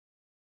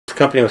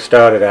company was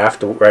started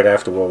right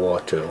after World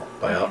War II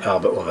by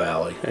Albert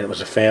Lavalley, and it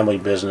was a family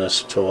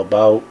business till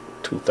about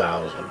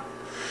 2000.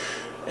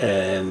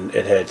 And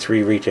it had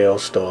 3 retail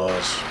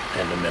stores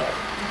and a mill.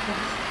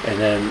 And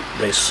then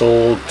they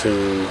sold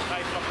to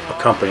a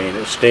company, and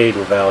it stayed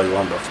with Valley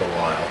Lumber for a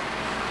while.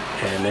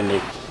 And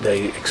then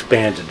they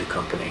expanded the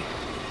company.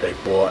 They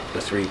bought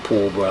the 3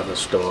 Poole Brothers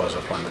stores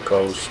up on the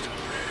coast.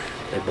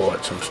 They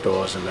bought some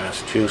stores in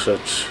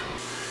Massachusetts,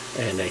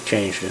 and they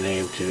changed the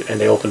name to, and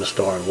they opened a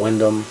store in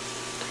Wyndham,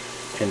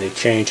 and they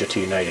changed it to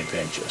United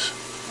Ventures.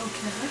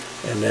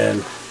 Okay. And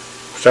then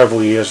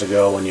several years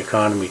ago, when the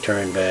economy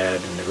turned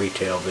bad and the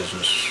retail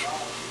business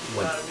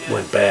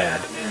went bad,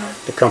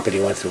 the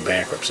company went through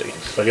bankruptcy.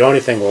 So the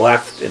only thing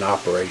left in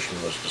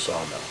operation was the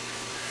sawmill.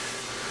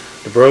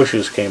 The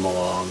Brochus came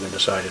along and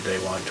decided they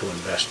wanted to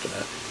invest in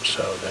it,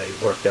 so they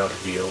worked out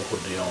a deal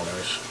with the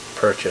owners,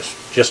 purchased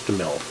just the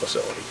mill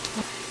facility.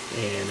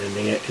 And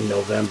in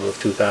November of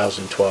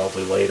 2012,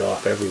 we laid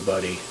off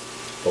everybody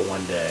for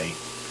 1 day,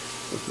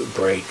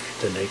 break,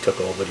 then they took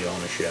over the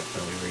ownership,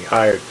 and we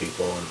rehired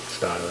people and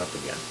started up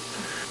again.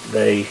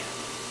 They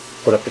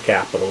put up the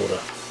capital to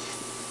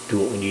do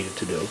what we needed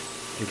to do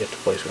and get the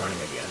place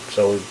running again.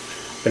 So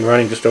we've been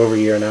running just over a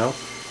year now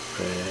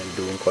and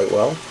doing quite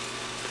well.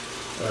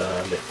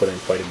 They've put in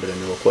quite a bit of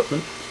new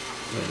equipment,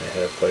 and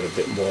they have quite a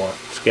bit more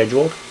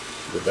scheduled.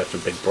 We've got some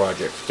big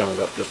projects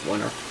coming up this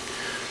winter.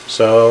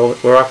 So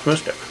we're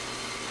optimistic.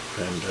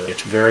 And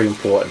it's very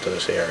important to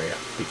this area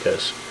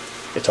because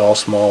it's all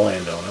small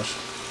landowners.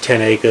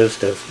 10 acres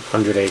to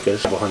 100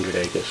 acres, 100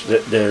 acres.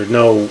 There are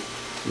no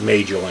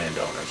major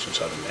landowners in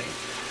southern Maine.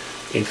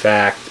 In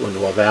fact, when the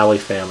Lavalley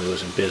family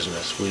was in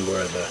business, we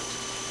were the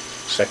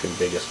 2nd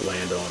biggest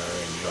landowner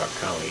in York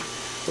County.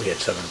 We had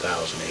 7,000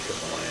 acres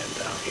of land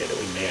down here that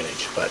we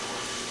managed, but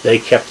they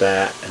kept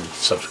that and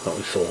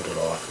subsequently sold it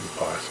off in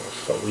parcels.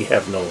 So we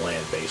have no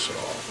land base at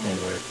all, and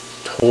we're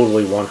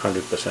totally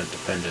 100%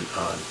 dependent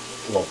on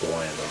local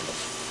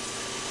landowners.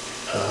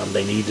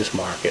 They need this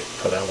market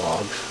for their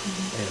logs,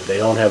 and if they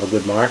don't have a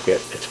good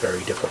market, it's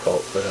very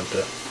difficult for them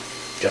to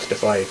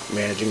justify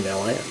managing their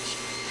lands.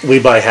 We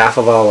buy half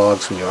of our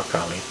logs from York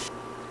County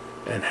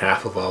and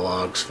half of our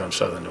logs from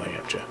southern New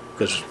Hampshire,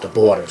 because the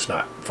border's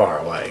not far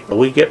away. But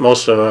we get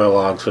most of our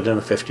logs within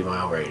a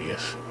 50-mile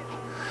radius,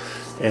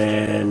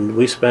 and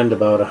we spend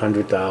about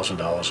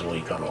 $100,000 a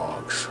week on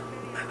logs,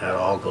 and that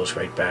all goes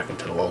right back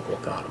into the local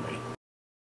economy.